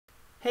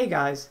Hey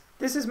guys,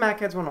 this is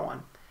MacHeads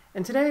 101,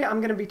 and today I'm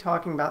going to be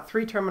talking about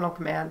three terminal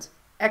commands: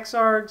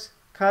 xargs,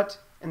 cut,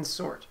 and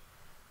sort.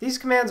 These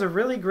commands are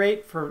really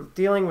great for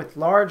dealing with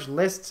large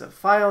lists of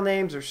file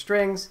names or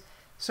strings,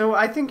 so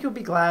I think you'll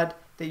be glad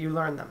that you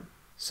learned them.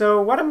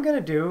 So what I'm going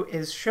to do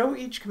is show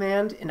each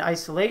command in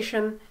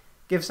isolation,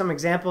 give some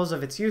examples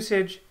of its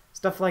usage,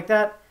 stuff like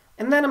that,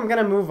 and then I'm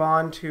going to move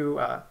on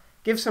to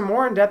give some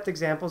more in-depth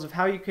examples of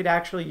how you could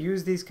actually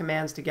use these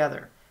commands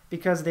together,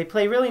 because they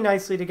play really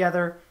nicely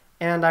together,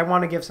 and I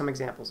want to give some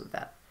examples of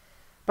that.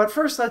 But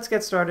first, let's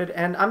get started,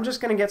 and I'm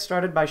just going to get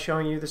started by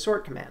showing you the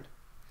sort command.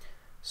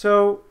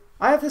 So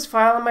I have this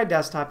file on my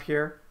desktop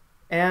here,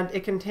 and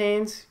it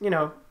contains,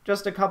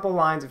 just a couple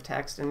lines of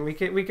text, and we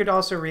could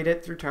also read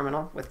it through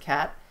terminal with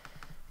cat.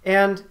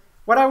 And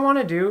what I want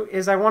to do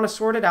is I want to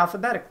sort it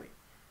alphabetically.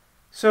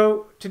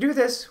 So to do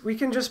this, we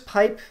can just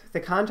pipe the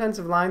contents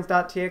of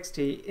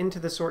lines.txt into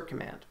the sort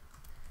command.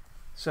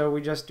 So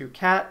we just do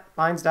cat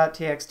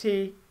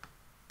lines.txt,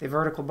 the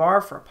vertical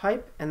bar for a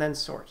pipe, and then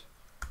sort.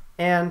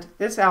 And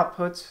this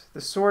outputs the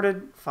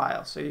sorted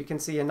file. So you can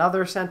see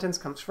another sentence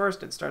comes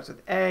first, it starts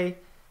with A.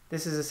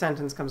 This is a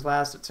sentence comes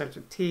last, it starts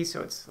with T,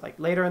 so it's like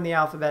later in the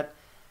alphabet.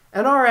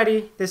 And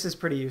already, this is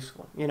pretty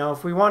useful.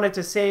 If we wanted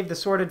to save the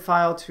sorted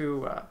file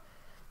to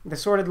the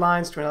sorted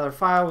lines to another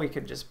file, we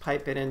could just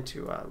pipe it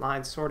into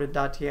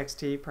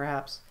linesorted.txt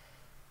perhaps.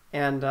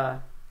 And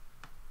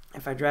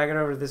if I drag it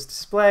over to this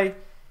display,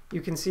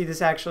 you can see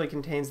this actually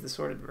contains the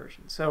sorted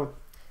version. So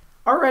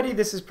already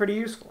this is pretty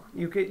useful.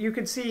 You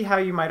could see how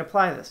you might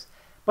apply this.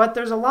 But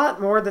there's a lot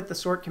more that the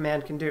sort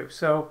command can do.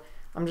 So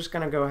I'm just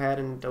going to go ahead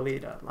and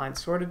delete line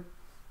sorted.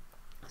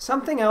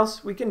 Something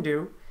else we can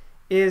do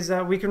is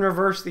we can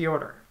reverse the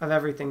order of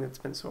everything that's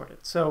been sorted.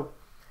 So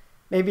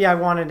maybe I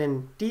want it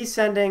in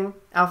descending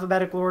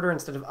alphabetical order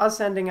instead of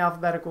ascending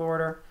alphabetical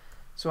order.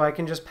 So I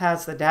can just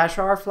pass the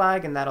 -r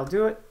flag and that'll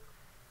do it.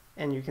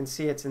 And you can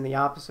see it's in the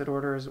opposite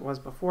order as it was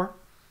before.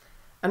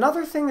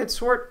 Another thing that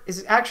sort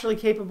is actually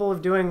capable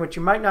of doing, which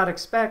you might not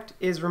expect,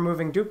 is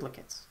removing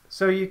duplicates.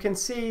 So you can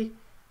see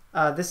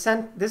this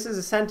is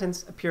a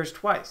sentence appears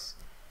twice.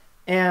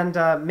 And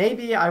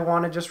maybe I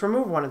want to just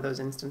remove one of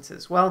those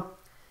instances. Well,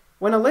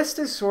 when a list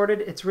is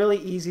sorted, it's really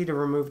easy to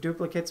remove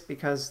duplicates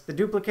because the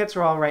duplicates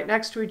are all right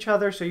next to each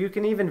other, so you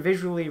can even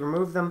visually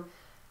remove them.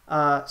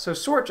 So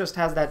sort just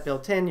has that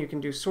built in. You can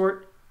do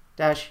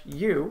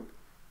sort-u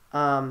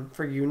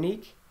for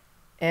unique,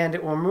 and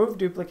it will remove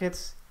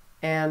duplicates.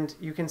 And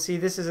you can see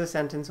this is a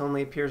sentence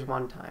only appears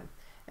one time.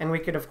 And we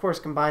could, of course,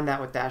 combine that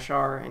with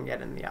 -r and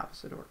get in the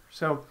opposite order.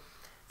 So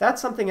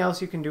that's something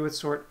else you can do with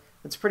sort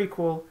that's pretty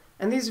cool.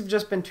 And these have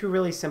just been two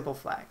really simple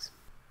flags.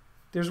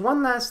 There's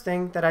one last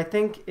thing that I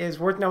think is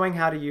worth knowing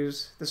how to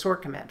use the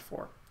sort command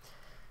for.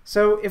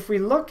 So if we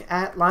look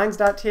at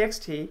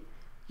lines.txt,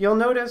 you'll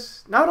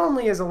notice not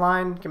only is a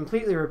line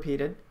completely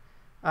repeated,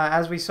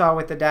 as we saw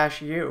with the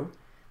 -u,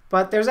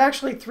 but there's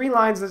actually three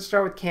lines that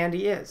start with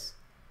candy is.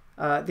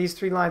 These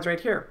three lines right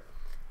here.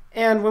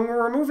 And when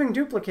we're removing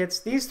duplicates,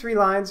 these three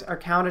lines are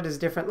counted as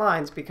different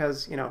lines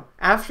because,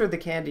 after the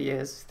candy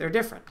is, they're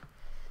different.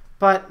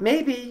 But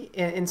maybe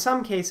in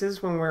some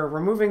cases, when we're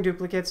removing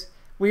duplicates,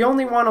 we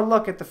only want to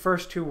look at the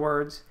first two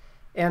words.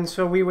 And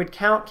so we would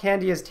count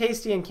candy as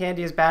tasty and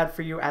candy is bad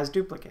for you as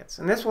duplicates.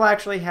 And this will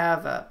actually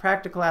have a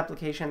practical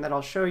application that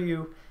I'll show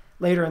you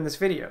later in this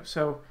video.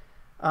 So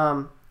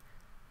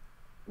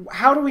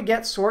how do we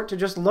get sort to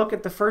just look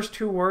at the first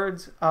two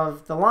words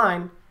of the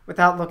line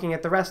without looking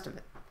at the rest of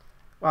it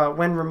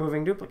when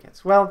removing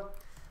duplicates? Well,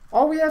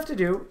 all we have to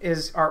do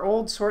is our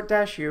old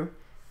sort-u,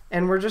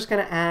 and we're just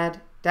going to add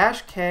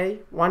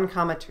 -k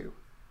 1, 2.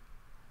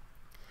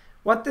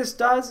 What this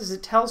does is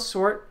it tells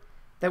sort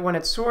that when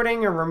it's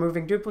sorting or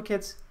removing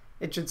duplicates,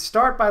 it should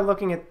start by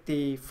looking at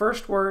the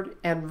first word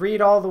and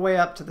read all the way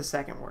up to the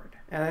second word.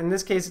 And in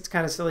this case, it's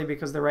kind of silly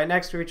because they're right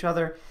next to each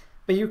other.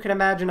 But you can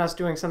imagine us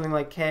doing something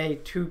like k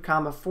 2,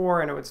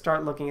 4, and it would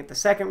start looking at the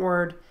second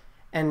word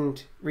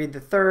and read the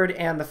third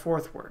and the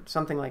fourth word,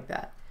 something like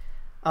that.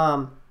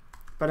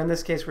 But in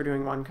this case, we're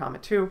doing 1,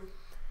 2.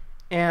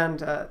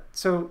 And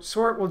so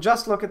sort will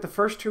just look at the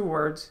first two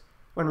words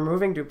when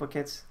removing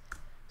duplicates.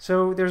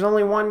 So there's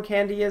only one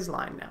candy is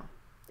line now,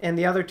 and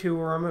the other two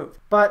were removed.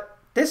 But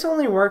this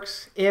only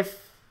works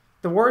if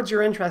the words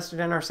you're interested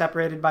in are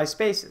separated by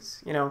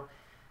spaces. It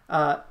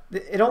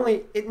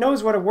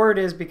knows what a word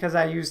is because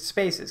I used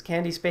spaces.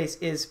 Candy space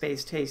is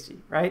space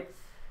tasty, right?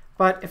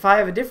 But if I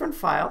have a different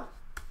file,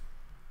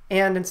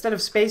 and instead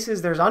of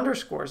spaces, there's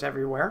underscores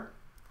everywhere,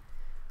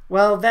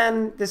 well,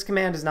 then this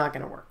command is not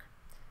going to work.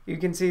 You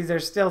can see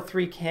there's still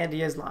three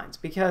candy is lines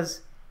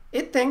because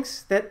it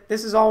thinks that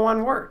this is all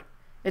one word.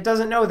 It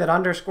doesn't know that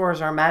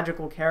underscores are a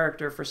magical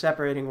character for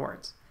separating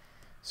words.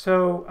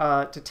 So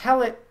to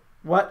tell it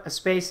what a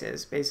space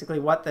is, basically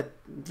what the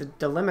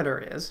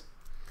delimiter is,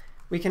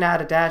 we can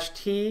add a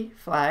 -t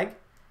flag,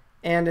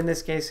 and in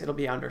this case,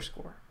 it'll be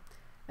underscore.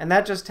 And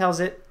that just tells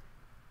it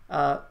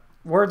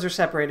words are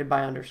separated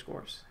by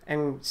underscores.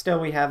 And still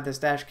we have this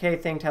 -k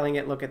thing telling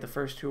it look at the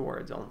first two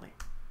words only.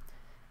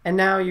 And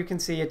now you can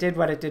see it did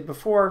what it did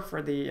before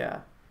for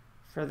the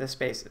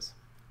spaces.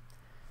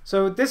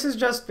 So this has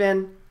just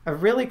been a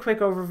really quick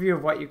overview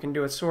of what you can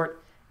do with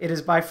sort. It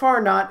is by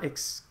far not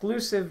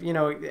exclusive.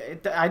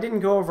 I didn't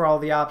go over all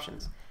the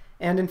options.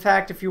 And in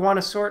fact, if you want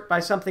to sort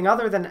by something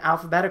other than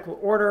alphabetical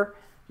order,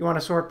 you want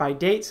to sort by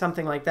date,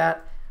 something like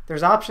that,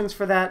 there's options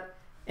for that.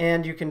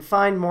 And you can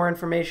find more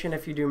information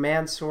if you do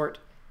man sort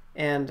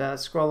and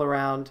scroll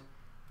around.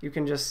 You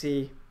can just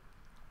see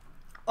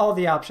all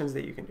the options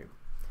that you can do.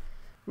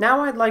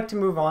 Now I'd like to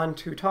move on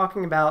to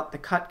talking about the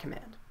cut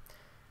command.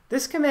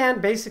 This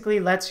command basically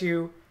lets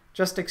you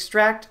just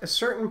extract a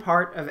certain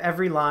part of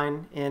every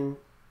line in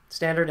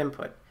standard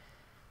input.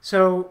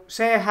 So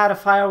say I had a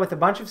file with a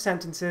bunch of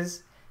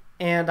sentences,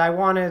 and I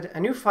wanted a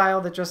new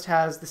file that just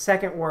has the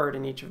second word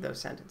in each of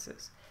those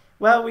sentences.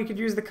 Well, we could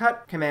use the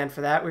cut command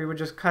for that. We would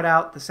just cut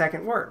out the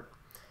second word.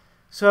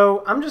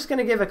 So I'm just going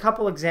to give a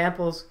couple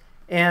examples,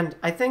 and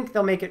I think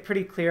they'll make it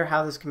pretty clear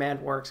how this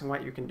command works and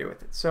what you can do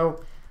with it.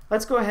 So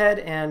let's go ahead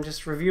and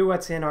just review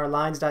what's in our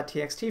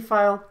lines.txt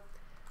file.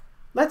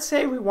 Let's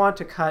say we want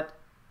to cut,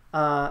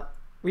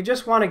 we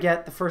just want to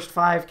get the first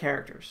 5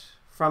 characters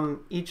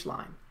from each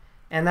line,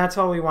 and that's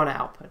all we want to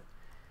output.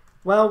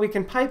 Well, we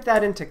can pipe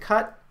that into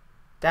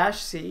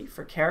cut-c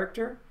for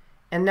character,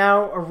 and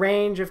now a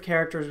range of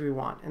characters we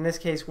want, in this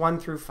case 1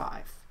 through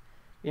 5.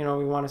 We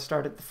want to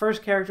start at the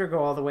first character, go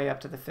all the way up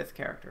to the 5th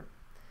character.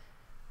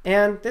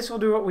 And this will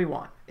do what we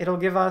want. It'll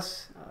give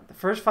us the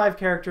first 5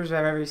 characters of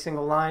every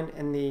single line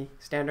in the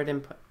standard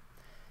input.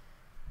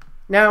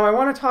 Now I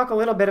want to talk a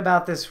little bit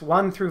about this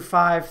 1 through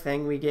 5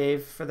 thing we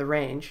gave for the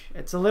range.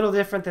 It's a little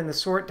different than the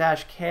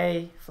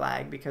sort-k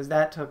flag because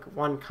that took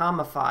 1,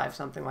 5,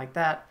 something like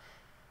that.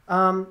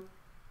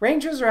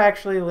 Ranges are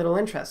actually a little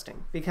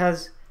interesting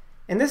because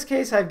in this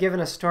case I've given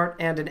a start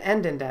and an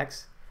end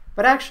index,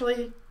 but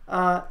actually,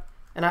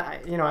 and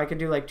I could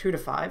do like 2 to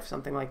 5,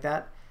 something like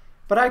that.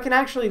 But I can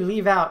actually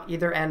leave out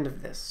either end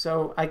of this.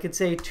 So I could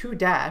say 2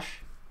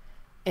 dash,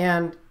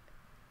 and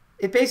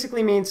it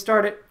basically means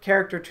start at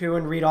character 2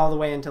 and read all the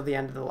way until the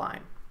end of the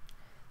line.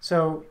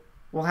 So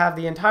we'll have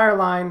the entire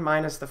line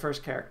minus the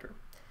first character.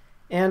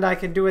 And I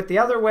could do it the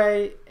other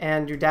way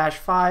and do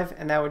 -5,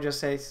 and that would just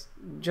say,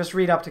 just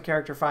read up to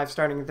character 5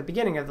 starting at the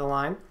beginning of the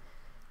line.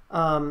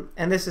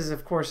 And this is,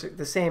 of course,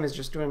 the same as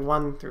just doing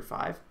 1 through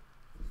 5.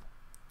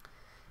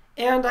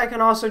 And I can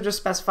also just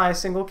specify a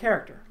single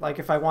character. Like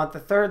if I want the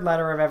 3rd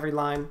letter of every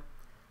line,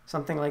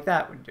 something like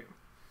that would do.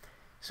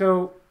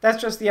 So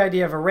that's just the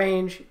idea of a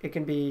range. It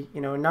can be, a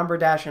number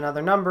dash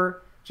another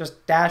number,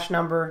 just dash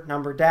number,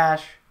 number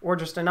dash, or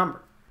just a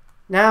number.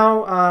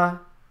 Now,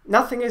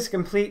 nothing is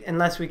complete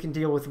unless we can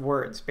deal with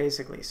words,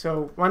 basically.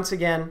 So once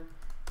again,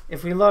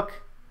 if we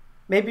look,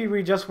 maybe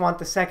we just want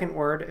the second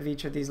word of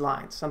each of these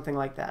lines, something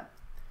like that.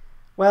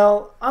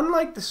 Well,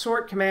 unlike the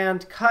sort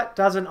command, cut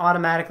doesn't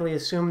automatically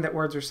assume that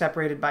words are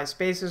separated by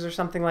spaces or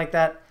something like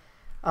that.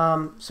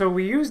 So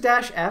we use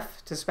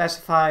 -f to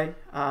specify,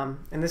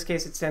 in this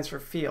case it stands for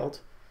field.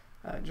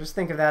 Just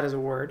think of that as a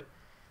word.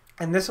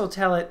 And this will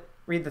tell it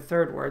read the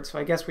 3rd word, so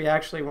I guess we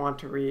actually want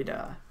to read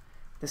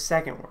the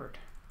second word.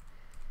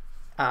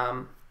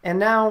 And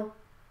now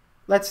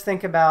let's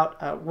think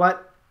about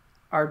what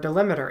our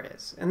delimiter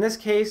is. In this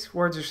case,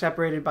 words are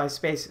separated by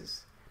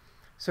spaces.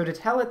 So to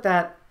tell it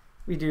that,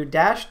 we do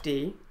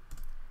 -d,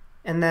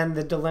 and then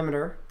the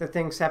delimiter, the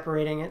thing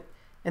separating it.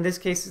 In this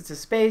case, it's a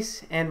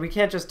space, and we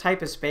can't just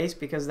type a space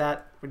because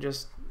that would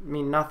just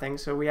mean nothing,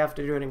 so we have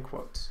to do it in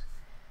quotes.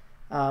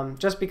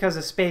 Just because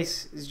a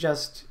space is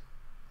just,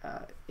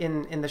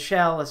 in the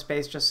shell, a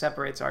space just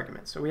separates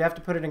arguments. So we have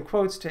to put it in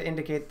quotes to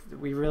indicate that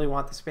we really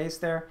want the space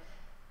there.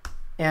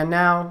 And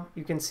now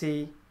you can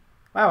see,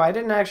 wow, I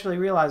didn't actually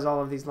realize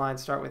all of these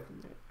lines start with,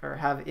 or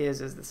have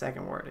is as the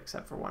second word,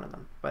 except for one of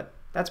them. But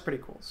that's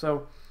pretty cool.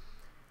 So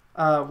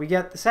we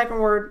get the second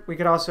word. We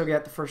could also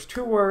get the first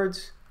 2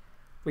 words.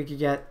 We could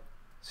get,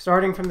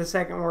 starting from the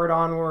second word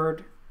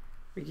onward,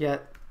 we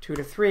get 2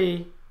 to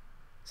 3,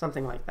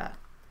 something like that.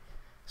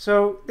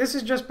 So this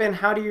has just been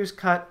how to use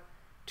cut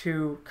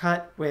to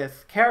cut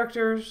with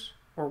characters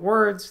or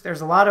words.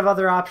 There's a lot of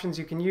other options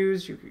you can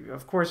use.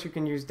 Of course, you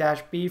can use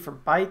 -b for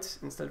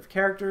bytes instead of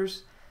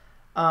characters.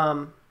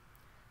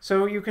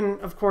 So you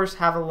can, of course,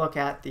 have a look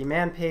at the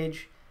man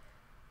page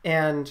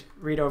and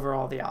read over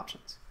all the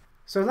options.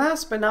 So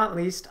last but not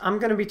least, I'm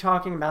going to be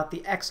talking about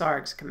the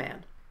xargs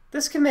command.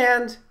 This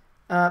command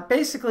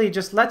basically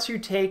just lets you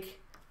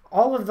take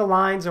all of the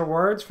lines or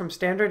words from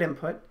standard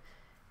input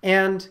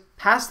and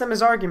pass them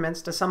as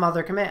arguments to some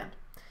other command.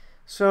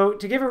 So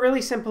to give a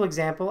really simple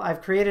example,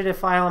 I've created a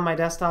file on my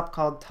desktop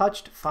called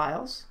touched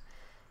files.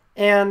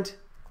 And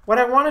what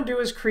I want to do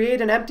is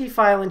create an empty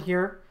file in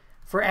here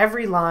for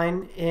every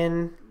line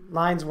in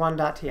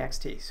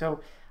lines1.txt. So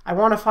I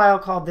want a file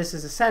called this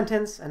is a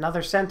sentence,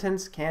 another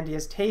sentence, candy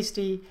is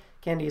tasty,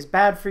 candy is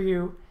bad for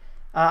you.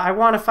 I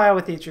want a file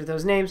with each of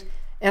those names.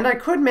 And I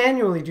could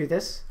manually do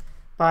this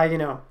by,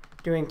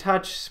 doing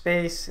touch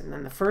space and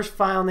then the first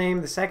file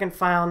name, the second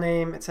file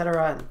name,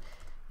 etc. And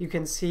you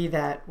can see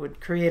that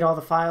would create all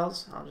the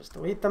files. I'll just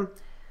delete them.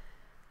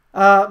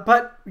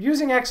 But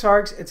using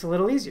xargs, it's a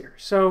little easier.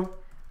 So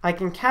I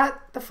can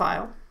cat the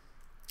file,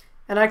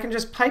 and I can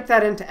just pipe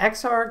that into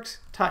xargs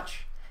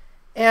touch.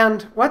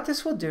 And what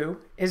this will do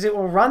is it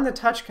will run the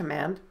touch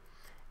command,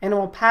 and it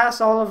will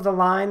pass all of the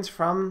lines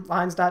from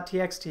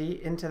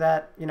lines.txt into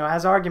that,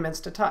 as arguments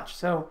to touch.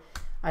 So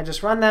I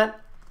just run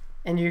that,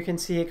 and you can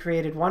see it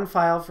created one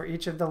file for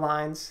each of the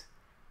lines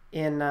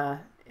in the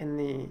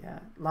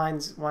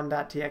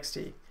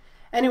lines1.txt.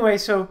 Anyway,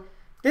 so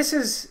this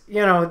is,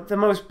 the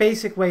most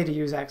basic way to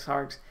use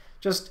xargs,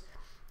 just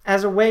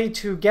as a way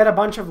to get a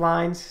bunch of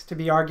lines to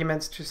be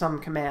arguments to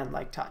some command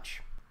like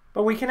touch.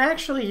 But we can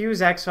actually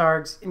use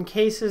xargs in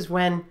cases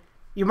when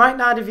you might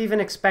not have even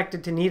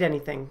expected to need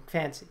anything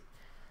fancy.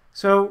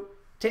 So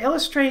to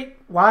illustrate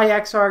why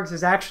xargs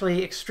is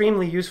actually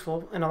extremely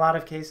useful in a lot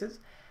of cases,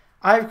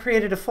 I've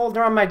created a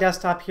folder on my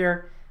desktop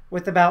here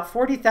with about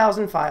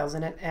 40,000 files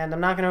in it, and I'm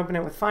not going to open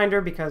it with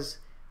Finder because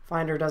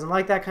Finder doesn't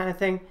like that kind of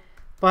thing.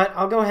 But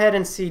I'll go ahead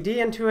and cd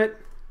into it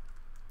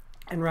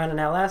and run an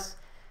ls.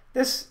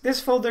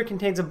 This folder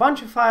contains a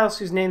bunch of files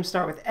whose names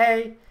start with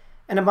A,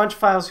 and a bunch of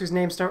files whose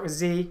names start with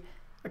Z,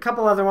 a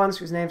couple other ones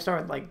whose names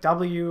start with like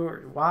W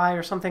or Y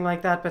or something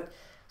like that. But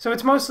so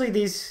it's mostly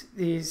these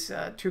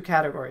two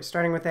categories,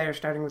 starting with A or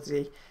starting with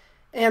Z.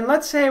 And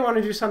let's say I want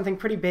to do something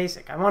pretty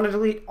basic. I want to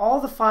delete all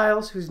the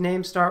files whose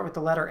names start with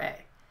the letter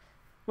A.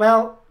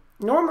 Well,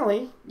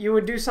 normally you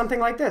would do something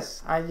like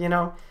this.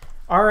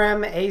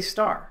 rm A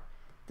star.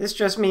 This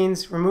just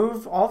means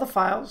remove all the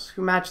files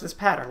who match this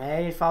pattern,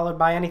 A followed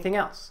by anything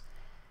else.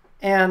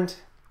 And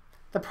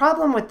the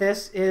problem with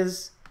this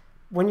is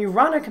when you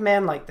run a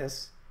command like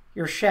this,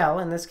 your shell,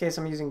 in this case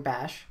I'm using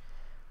bash,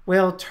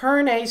 will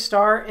turn A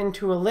star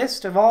into a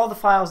list of all the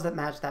files that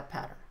match that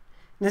pattern.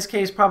 In this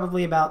case,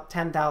 probably about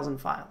 10,000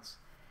 files.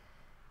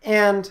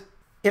 And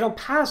it'll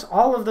pass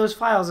all of those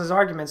files as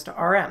arguments to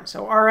rm.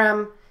 So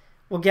rm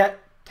will get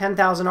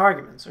 10,000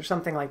 arguments or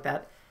something like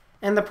that.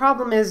 And the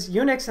problem is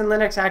Unix and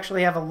Linux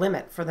actually have a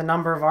limit for the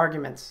number of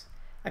arguments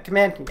a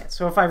command can get.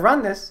 So if I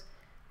run this,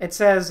 it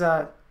says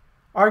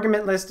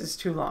argument list is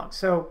too long.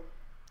 So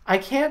I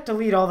can't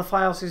delete all the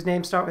files whose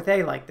names start with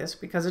A like this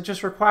because it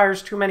just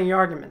requires too many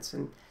arguments,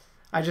 and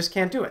I just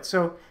can't do it.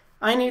 So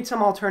I need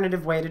some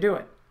alternative way to do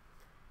it.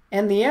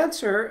 And the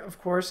answer,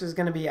 of course, is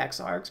going to be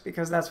xargs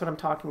because that's what I'm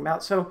talking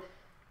about. So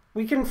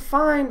we can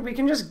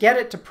just get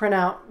it to print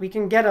out. We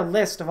can get a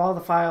list of all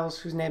the files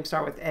whose names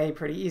start with A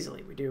pretty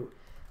easily. We do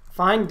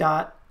find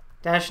dot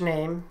dash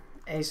name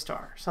A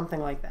star, something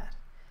like that.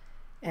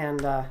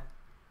 And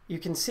you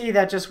can see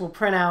that just will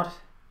print out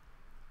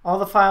all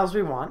the files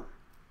we want.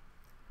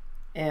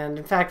 And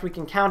in fact, we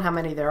can count how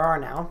many there are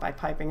now by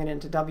piping it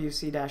into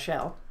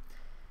wc-l.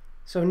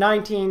 So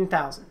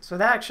 19,000. So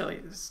that actually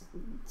is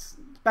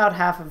about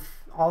half of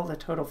all the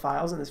total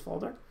files in this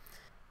folder.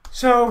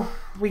 So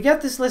we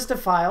get this list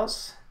of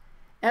files,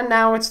 and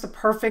now it's the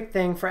perfect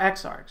thing for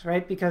xargs,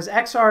 right? Because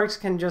xargs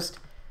can just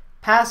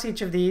pass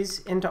each of these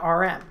into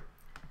rm.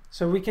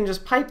 So we can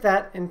just pipe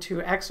that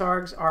into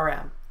xargs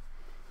rm.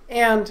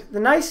 And the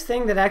nice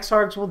thing that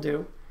xargs will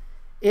do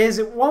is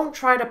it won't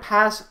try to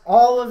pass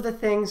all of the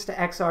things to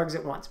xargs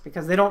at once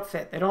because they don't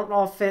fit. They don't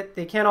all fit.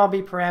 They can't all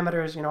be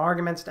parameters,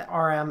 arguments to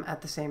rm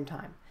at the same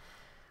time.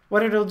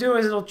 What it'll do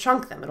is it'll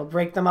chunk them. It'll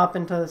break them up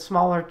into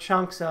smaller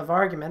chunks of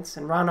arguments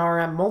and run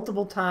rm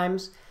multiple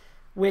times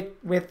with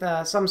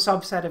some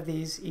subset of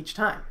these each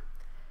time.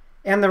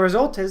 And the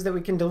result is that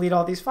we can delete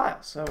all these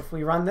files. So if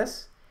we run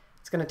this,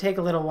 it's going to take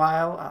a little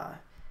while.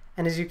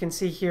 And as you can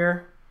see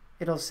here,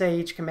 it'll say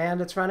each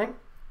command it's running.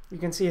 You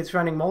can see it's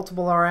running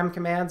multiple rm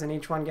commands, and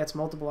each one gets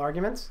multiple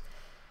arguments.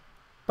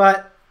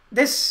 But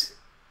this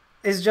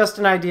is just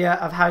an idea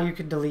of how you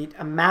could delete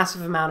a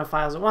massive amount of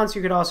files at once.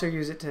 You could also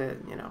use it to,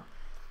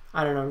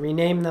 I don't know,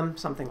 rename them,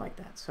 something like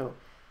that. So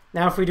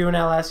now if we do an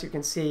ls, you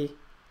can see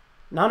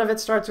none of it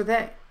starts with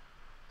A.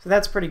 So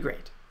that's pretty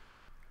great.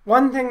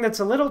 One thing that's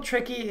a little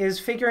tricky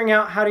is figuring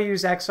out how to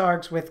use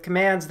xargs with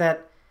commands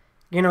that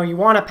you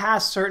want to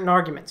pass certain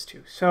arguments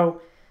to. So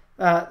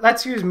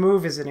let's use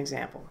move as an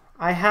example.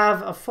 I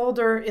have a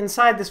folder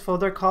inside this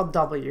folder called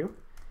W.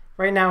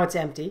 Right now it's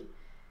empty.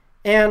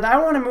 And I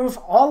want to move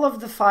all of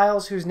the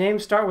files whose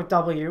names start with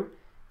W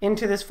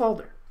into this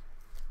folder.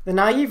 The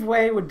naive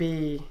way would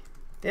be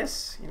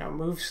this,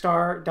 move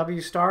star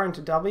W star into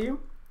W.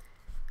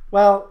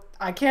 Well,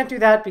 I can't do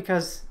that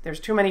because there's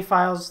too many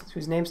files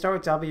whose names start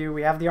with W.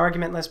 We have the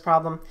argument list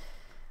problem.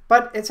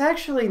 But it's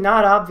actually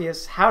not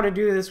obvious how to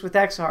do this with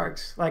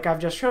xargs like I've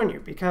just shown you,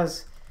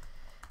 because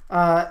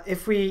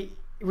if we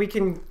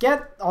can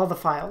get all the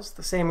files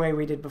the same way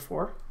we did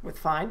before with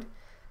find,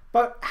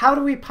 but how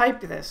do we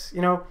pipe this?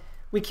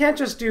 We can't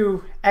just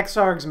do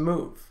xargs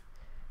move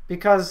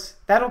because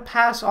that'll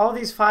pass all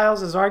these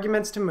files as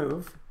arguments to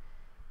move.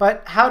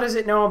 But how does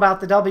it know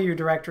about the W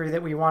directory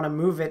that we want to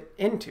move it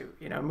into,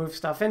 move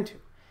stuff into?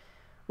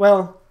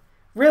 Well,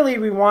 really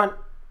we want,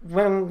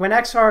 when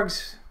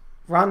xargs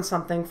run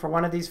something for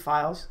one of these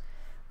files,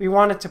 we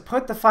want it to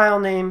put the file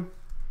name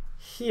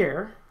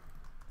here,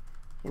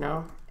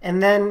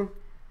 and then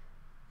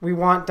we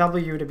want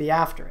W to be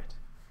after it.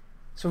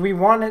 So we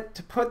want it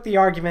to put the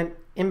argument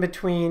in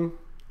between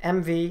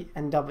MV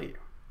and W.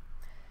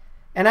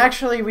 And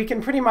actually, we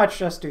can pretty much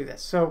just do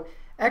this. So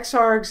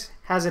xargs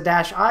has a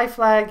 -I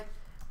flag.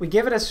 We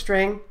give it a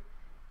string.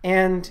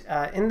 And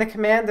in the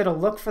command, it'll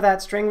look for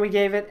that string we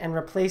gave it and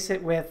replace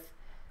it with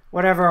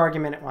whatever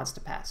argument it wants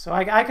to pass. So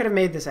I could have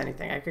made this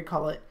anything. I could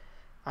call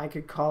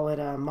it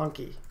a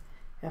monkey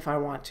if I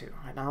want to.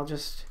 And I'll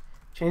just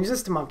change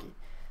this to monkey.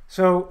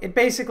 So it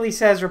basically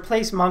says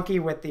replace monkey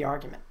with the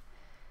argument.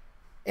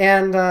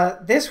 And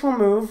this will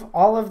move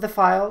all of the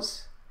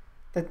files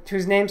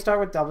whose names start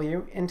with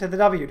W into the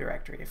W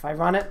directory. If I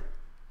run it,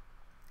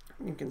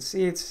 you can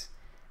see it's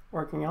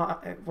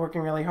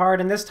working really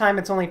hard. And this time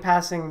it's only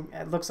passing,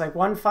 it looks like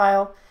one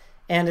file,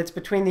 and it's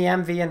between the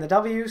MV and the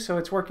W, so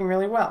it's working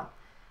really well.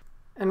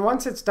 And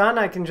once it's done,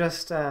 I can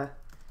just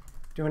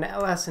do an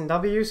ls in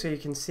W so you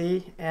can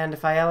see. And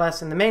if I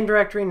ls in the main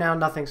directory, now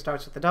nothing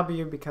starts with the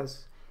W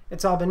because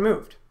it's all been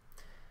moved.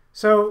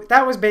 So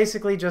that was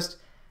basically just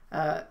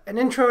an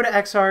intro to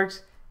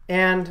xargs.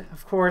 And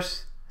of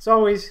course, as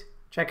always,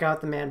 check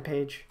out the man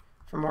page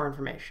for more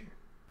information.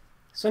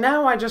 So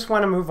now I just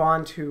want to move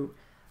on to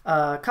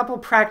a couple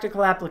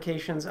practical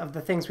applications of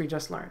the things we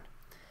just learned.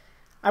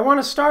 I want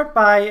to start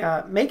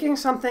by making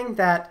something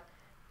that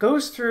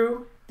goes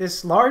through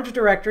this large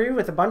directory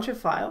with a bunch of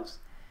files,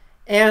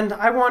 and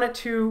I want it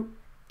to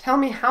tell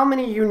me how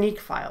many unique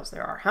files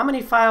there are. How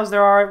many files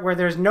there are where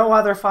there's no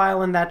other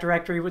file in that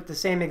directory with the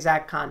same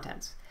exact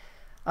contents.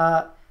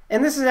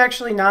 And this is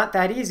actually not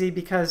that easy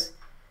because,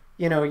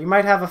 you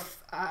might have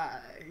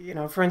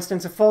for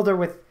instance, a folder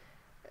with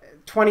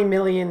 20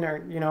 million or,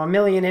 a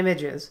million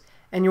images,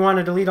 and you want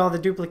to delete all the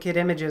duplicate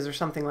images or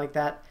something like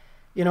that.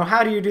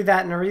 How do you do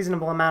that in a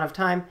reasonable amount of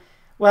time?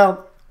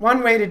 Well,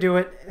 one way to do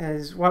it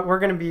is what we're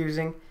going to be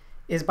using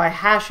is by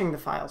hashing the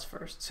files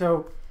first.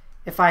 So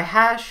if I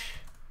hash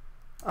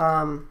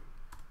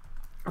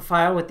a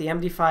file with the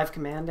md5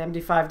 command,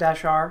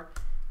 md5-r,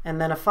 and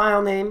then a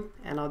file name,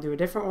 and I'll do a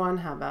different one.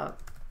 How about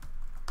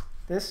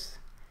this?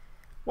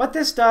 What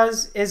this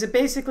does is it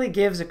basically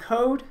gives a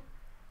code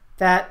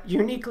that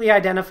uniquely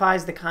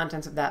identifies the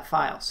contents of that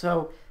file.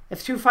 So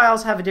if two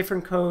files have a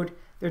different code,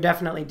 they're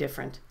definitely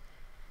different.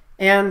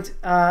 And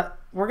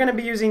we're going to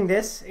be using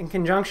this in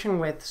conjunction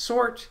with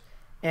sort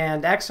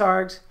and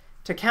xargs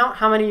to count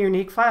how many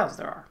unique files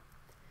there are.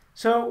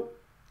 So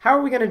how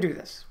are we going to do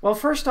this? Well,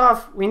 first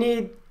off, we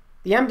need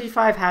the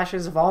MD5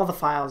 hashes of all the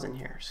files in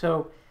here.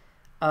 So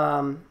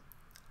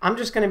I'm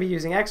just going to be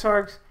using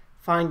xargs,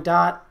 find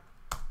dot,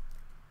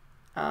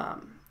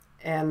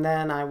 and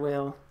then I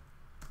will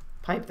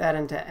pipe that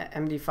into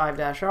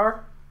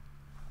md5-r.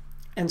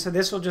 And so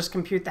this will just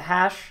compute the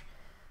hash,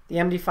 the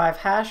MD5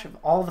 hash of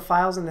all the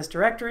files in this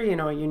directory,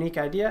 a unique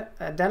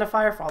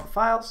identifier for all the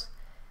files.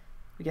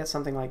 We get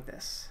something like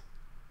this.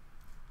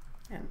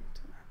 And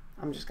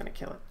I'm just going to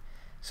kill it.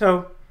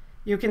 So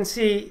you can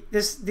see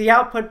the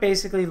output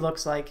basically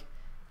looks like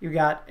you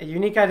got a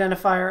unique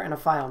identifier and a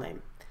file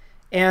name.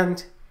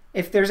 And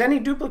if there's any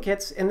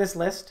duplicates in this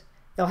list,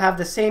 they'll have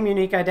the same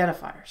unique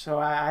identifier. So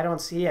I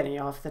don't see any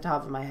off the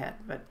top of my head.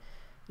 But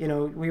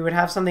we would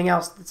have something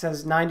else that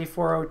says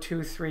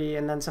 94023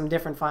 and then some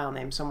different file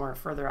name somewhere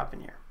further up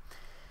in here.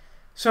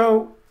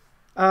 So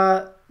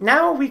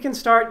now we can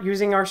start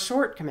using our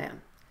sort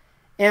command.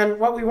 And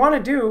what we want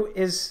to do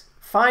is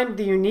find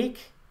the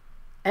unique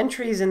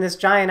entries in this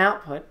giant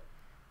output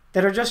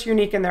that are just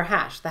unique in their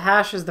hash. The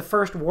hash is the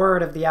first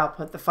word of the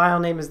output. The file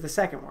name is the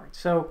second word.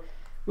 So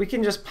we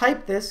can just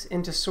pipe this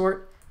into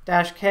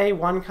sort-k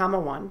 1,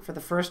 1 for the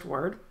first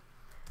word,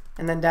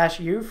 and then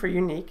 -u for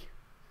unique.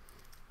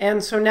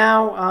 And so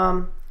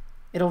now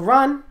it'll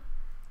run,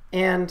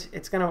 and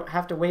it's going to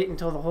have to wait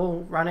until the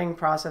whole running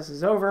process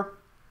is over.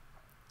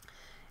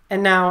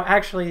 And now,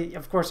 actually,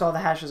 of course, all the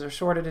hashes are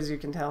sorted, as you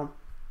can tell.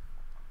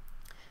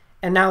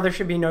 And now there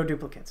should be no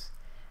duplicates.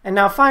 And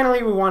now,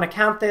 finally, we want to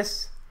count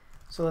this.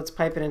 So let's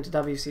pipe it into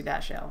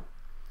wc-l.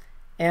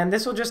 And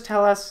this will just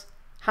tell us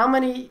how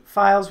many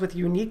files with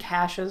unique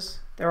hashes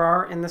there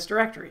are in this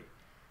directory.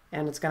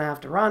 And it's going to have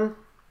to run.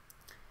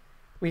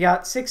 We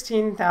got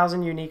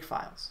 16,000 unique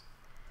files.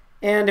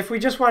 And if we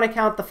just want to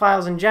count the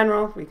files in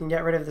general, we can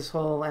get rid of this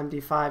whole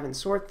MD5 and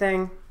sort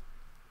thing.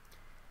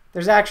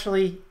 There's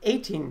actually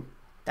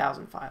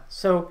 18,000 files.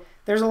 So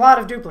there's a lot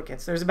of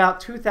duplicates. There's about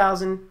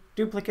 2,000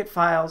 duplicate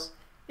files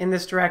in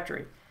this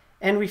directory.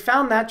 And we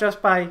found that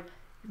just by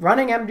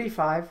running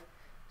MD5,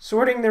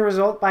 sorting the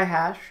result by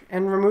hash,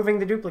 and removing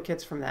the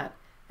duplicates from that,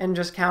 and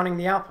just counting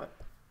the output.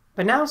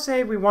 But now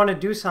say we want to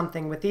do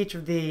something with each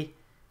of the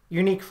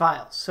unique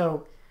files.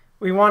 So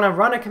we want to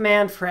run a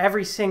command for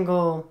every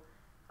single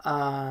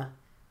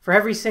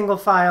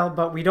file,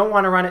 but we don't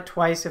want to run it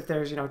twice if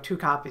there's 2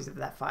 copies of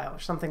that file or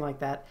something like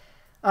that.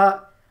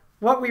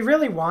 What we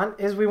really want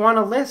is we want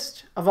a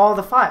list of all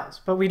the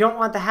files, but we don't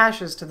want the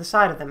hashes to the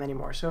side of them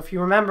anymore. So if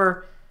you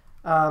remember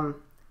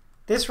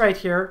this right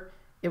here,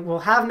 it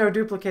will have no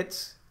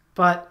duplicates,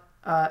 but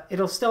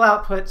it'll still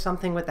output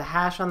something with the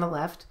hash on the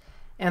left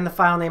and the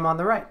file name on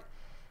the right.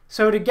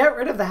 So to get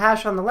rid of the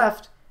hash on the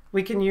left,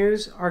 we can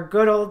use our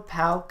good old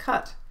pal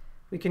cut.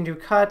 We can do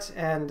cut,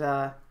 and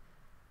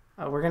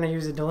we're going to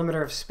use a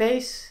delimiter of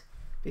space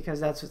because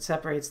that's what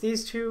separates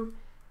these two.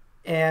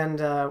 And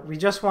we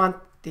just want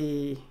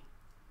we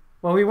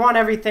want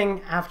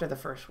everything after the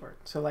first word.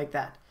 So like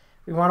that.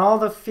 We want all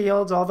the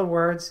fields, all the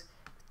words,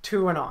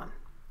 to and on.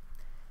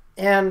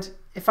 And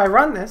if I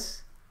run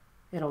this,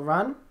 it'll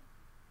run.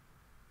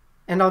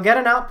 And I'll get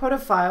an output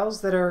of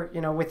files that are,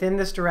 within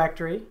this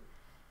directory.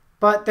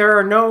 But there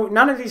are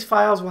none of these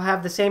files will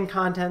have the same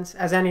contents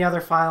as any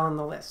other file in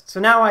the list. So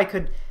now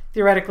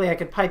theoretically, I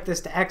could pipe this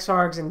to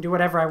xargs and do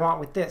whatever I want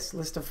with this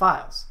list of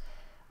files.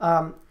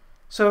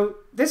 So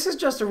this is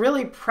just a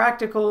really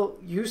practical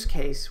use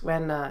case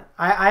when I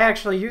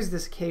actually use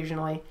this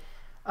occasionally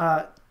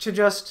to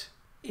just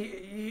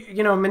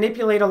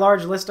manipulate a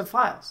large list of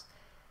files.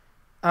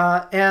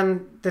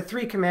 And the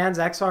three commands,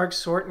 xargs,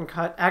 sort, and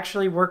cut,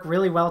 actually work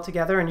really well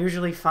together, and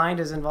usually find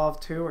is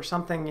involved too, or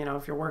something,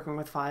 if you're working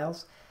with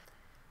files.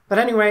 But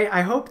anyway,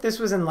 I hope this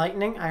was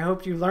enlightening. I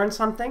hope you learned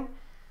something.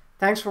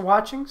 Thanks for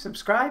watching,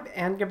 subscribe,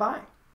 and goodbye.